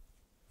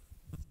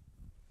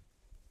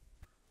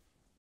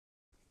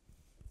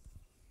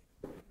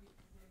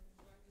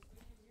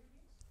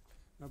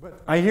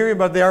 I hear you,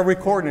 but they are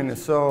recording it,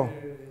 so.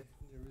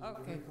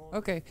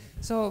 Okay.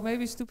 So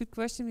maybe a stupid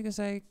question because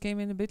I came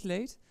in a bit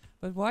late,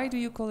 but why do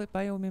you call it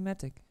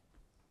biomimetic?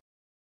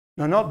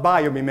 No, not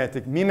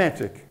biomimetic,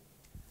 mimetic.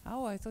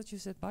 Oh, I thought you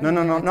said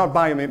biomimetic. No, not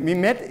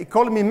biomimetic.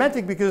 Call it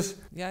mimetic because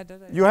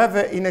you have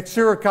in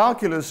exterior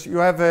calculus, you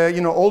have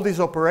you know, all these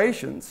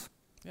operations,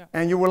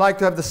 and you would like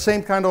to have the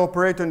same kind of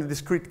operator in the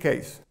discrete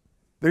case.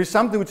 There is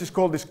something which is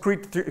called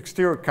discrete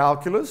exterior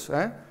calculus,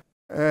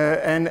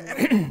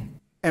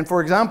 and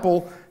for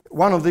example,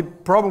 one of the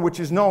problems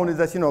which is known is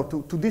that, you know,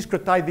 to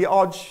discretize the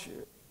odds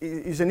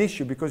is an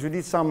issue because you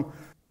need some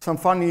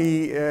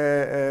funny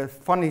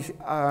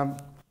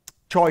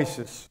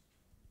choices.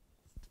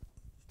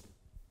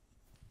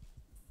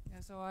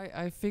 Yeah, so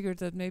I figured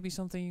that maybe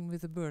something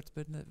with a bird,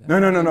 but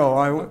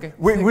no. Okay.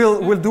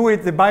 We'll do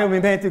it. The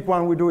biomimetic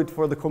one, we do it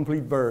for the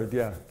complete bird.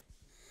 Yeah.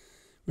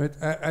 But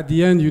at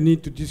the end, you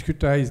need to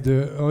discretize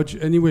the odds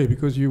anyway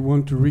because you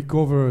want to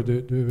recover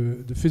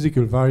the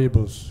physical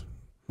variables.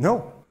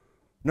 No,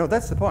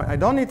 that's the point. I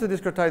don't need to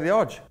discretize the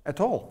odds at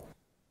all.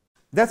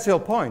 That's the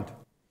whole point.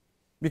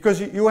 Because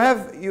you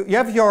have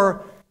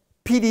your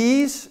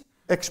PDEs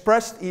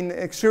expressed in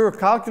exterior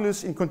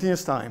calculus in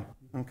continuous time,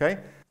 okay?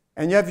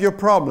 And you have your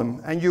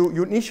problem, and you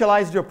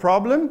initialize your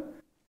problem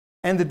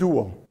and the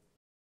dual,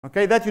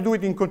 okay? That you do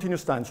it in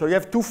continuous time. So you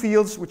have two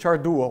fields which are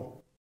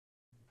dual.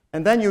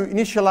 And then you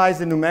initialize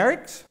the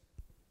numerics,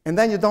 and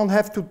then you don't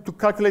have to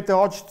calculate the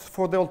odds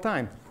for the whole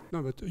time.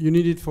 No, but you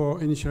need it for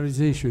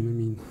initialization, I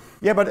mean.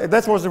 Yeah, but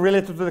that was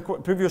related to the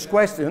previous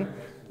question.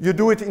 You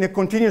do it in a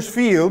continuous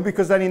field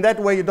because then in that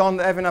way you don't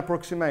have an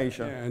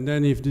approximation. Yeah, and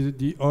then if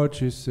the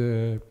odds is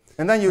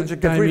and then you just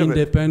get rid of it.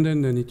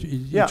 Independent, then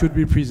it should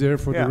be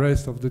preserved for the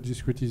rest of the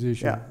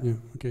discretization. Yeah.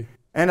 Okay.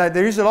 And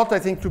there is a lot, I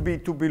think, to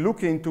be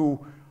looking into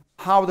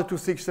how the two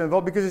systems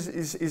evolve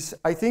because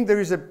I think there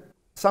is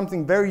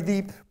something very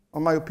deep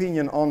on my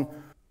opinion, on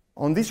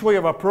this way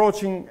of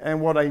approaching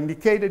and what I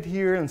indicated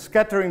here and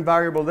scattering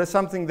variable. That's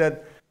something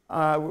that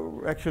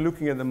we're actually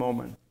looking at the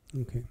moment.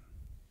 Okay.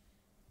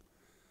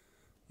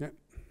 Yeah.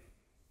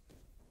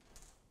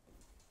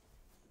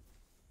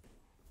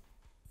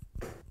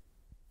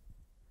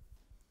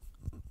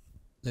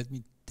 Let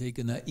me take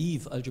a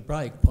naive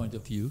algebraic point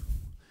of view.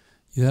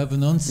 You have a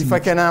non-symmetry.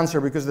 If I can answer,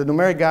 because the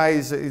numeric guy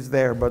is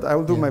there, but I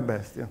will do my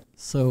best. Yeah.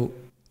 So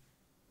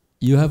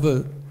you have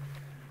a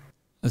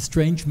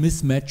strange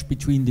mismatch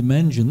between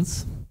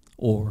dimensions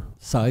or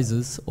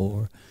sizes,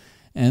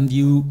 and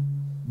you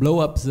blow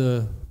up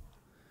the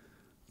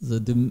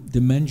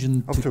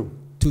dimension of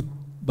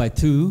by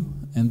 2,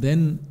 and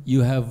then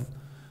you have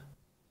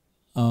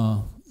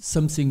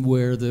something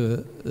where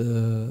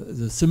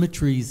the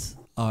symmetries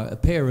are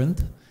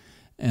apparent,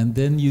 and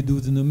then you do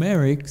the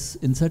numerics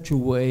in such a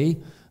way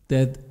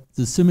that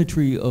the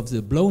symmetry of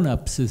the blown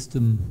up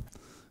system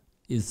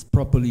is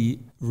properly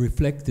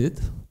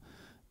reflected,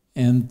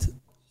 and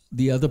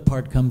the other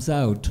part comes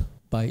out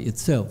by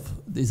itself.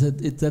 Is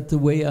that the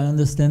way I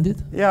understand it?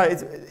 Yeah,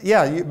 it's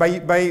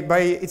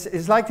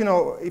like, you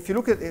know, if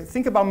you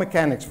think about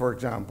mechanics, for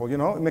example, you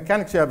know, in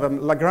mechanics you have a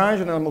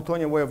Lagrangian and a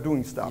Hamiltonian way of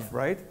doing stuff,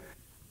 right?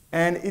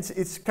 And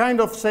it's kind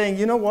of saying,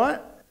 you know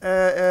what?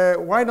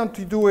 Why don't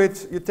you do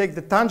it, you take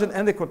the tangent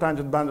and the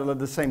cotangent bundle at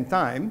the same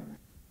time,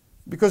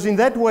 because in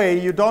that way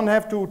you don't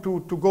have to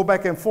go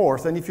back and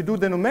forth. And if you do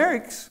the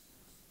numerics,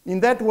 in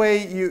that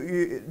way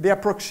the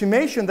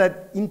approximation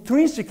that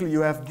intrinsically you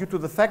have due to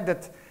the fact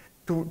that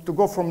to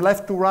go from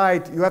left to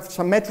right you have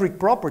some metric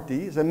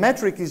properties. The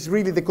metric is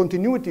really the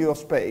continuity of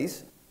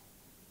space.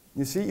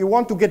 You see, you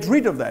want to get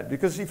rid of that,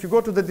 because if you go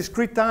to the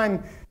discrete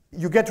time,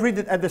 you get rid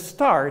of it at the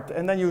start,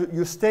 and then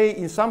you stay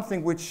in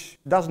something which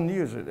doesn't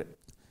use it.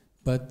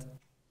 But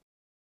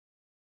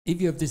if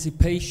you have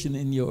dissipation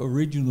in your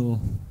original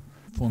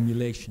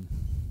formulation,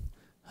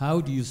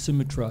 how do you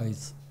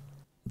symmetrize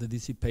the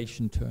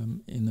dissipation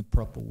term in a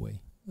proper way?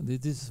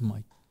 This is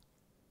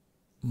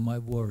my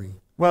worry.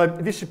 Well,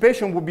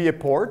 dissipation would be a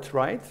port,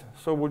 right?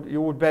 So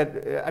you would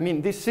bet, I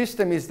mean, this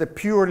system is the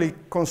purely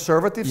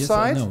conservative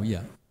side. Yes, I know,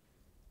 yeah.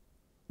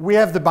 We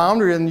have the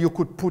boundary, and you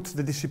could put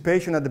the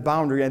dissipation at the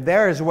boundary, and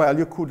there as well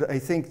you could, I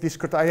think,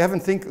 discretize. I haven't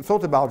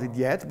thought about it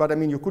yet, but I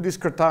mean, you could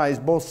discretize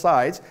both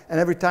sides, and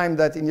every time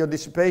that in your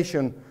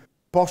dissipation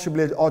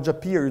possibly odds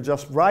appear, you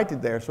just write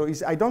it there. So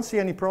I don't see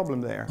any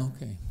problem there.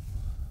 Okay.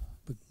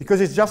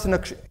 Because it's just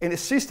in a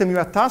system you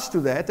attach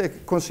to that,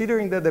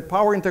 considering that the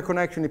power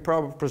interconnection is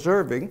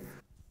preserving,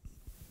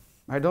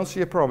 I don't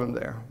see a problem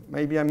there.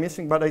 Maybe I'm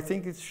missing, but I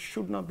think it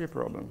should not be a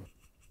problem.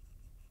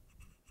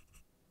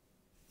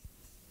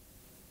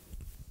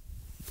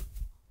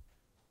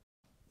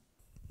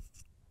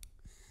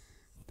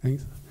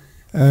 Thanks.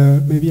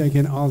 Maybe I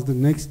can ask the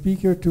next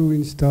speaker to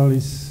install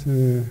his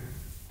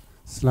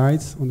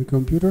slides on the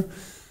computer.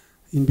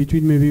 In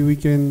between, maybe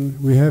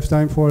we have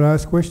time for a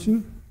last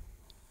question.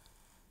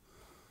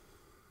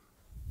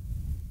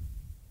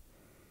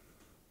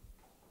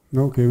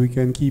 Okay, we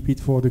can keep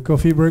it for the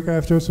coffee break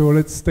after. So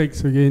let's take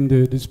again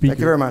the speaker. Thank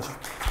you very much.